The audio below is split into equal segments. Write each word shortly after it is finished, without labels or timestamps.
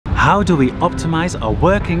How do we optimize our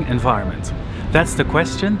working environment? That's the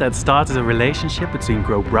question that started a relationship between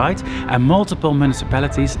GoBright and multiple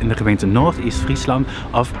municipalities in the gemeente Noardeast-Fryslan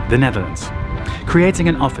of the Netherlands. Creating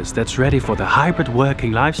an office that's ready for the hybrid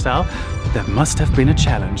working lifestyle, that must have been a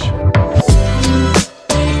challenge.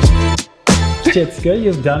 Jitske,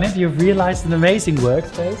 you've done it, you've realized an amazing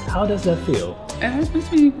workspace. How does that feel? It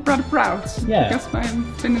makes me rather proud, yeah. Because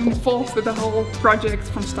I've been involved with the whole project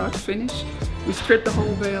from start to finish. We stripped the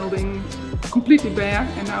whole building completely bare,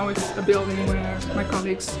 and now it's a building where my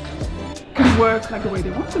colleagues can work like the way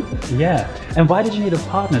they want to. Yeah, and why did you need a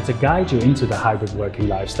partner to guide you into the hybrid working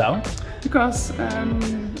lifestyle? Because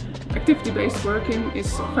activity-based working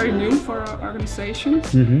is very new for our organization,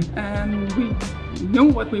 and we know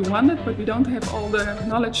what we wanted, but we don't have all the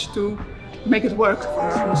knowledge to make it work for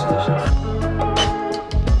our organization.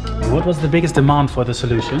 What was the biggest demand for the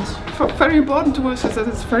solutions? Very important to us is that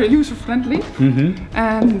it's very user-friendly,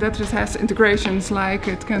 and that it has integrations like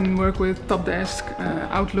it can work with Topdesk,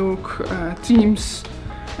 Outlook, Teams,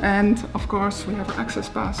 and of course we have our access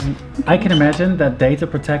pass. I can imagine that data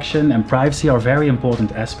protection and privacy are very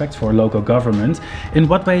important aspects for local government. In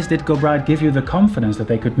what ways did GoBright give you the confidence that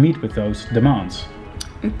they could meet with those demands?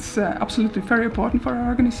 It's absolutely very important for our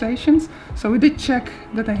organizations. So we did check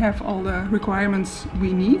that they have all the requirements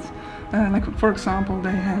we need. Like for example,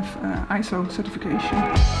 they have ISO certification.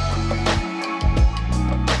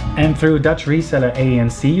 And through Dutch reseller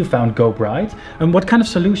ANC you found GoBright. And what kind of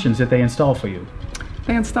solutions did they install for you?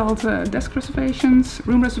 They installed desk reservations,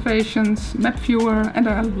 room reservations, map viewer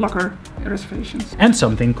and locker reservations. And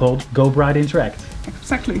something called GoBright Interact.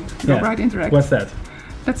 Exactly, GoBright Interact. What's that?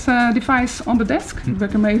 That's a device on the desk we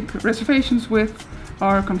can make reservations with,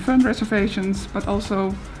 or confirm reservations, but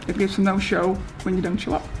also it gives a no-show when you don't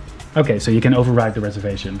show up. Okay, so you can override the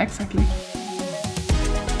reservation. Exactly.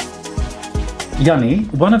 Jannie,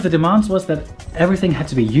 one of the demands was that everything had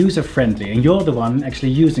to be user-friendly, and you're the one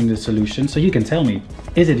actually using the solution, so you can tell me,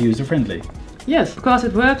 is it user-friendly? Yes, because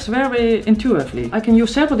it works very intuitively. I can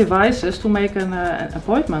use several devices to make an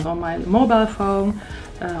appointment on my mobile phone,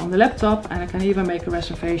 on the laptop, and I can even make a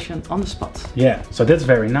reservation on the spot. Yeah, so that's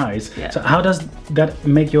very nice. Yeah. So how does that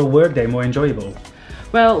make your workday more enjoyable?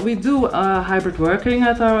 Well, we do hybrid working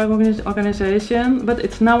at our organization, but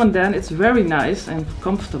it's now and then it's very nice and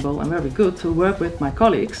comfortable and very good to work with my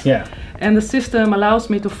colleagues. Yeah. And the system allows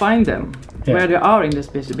me to find them where they are in this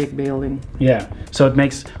big building. Yeah, so it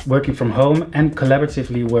makes working from home and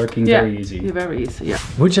collaboratively working very easy. Yeah, very easy, yeah.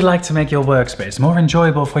 Would you like to make your workspace more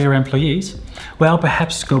enjoyable for your employees? Well,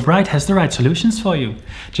 perhaps GoBright has the right solutions for you.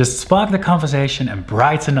 Just spark the conversation and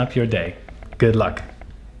brighten up your day. Good luck.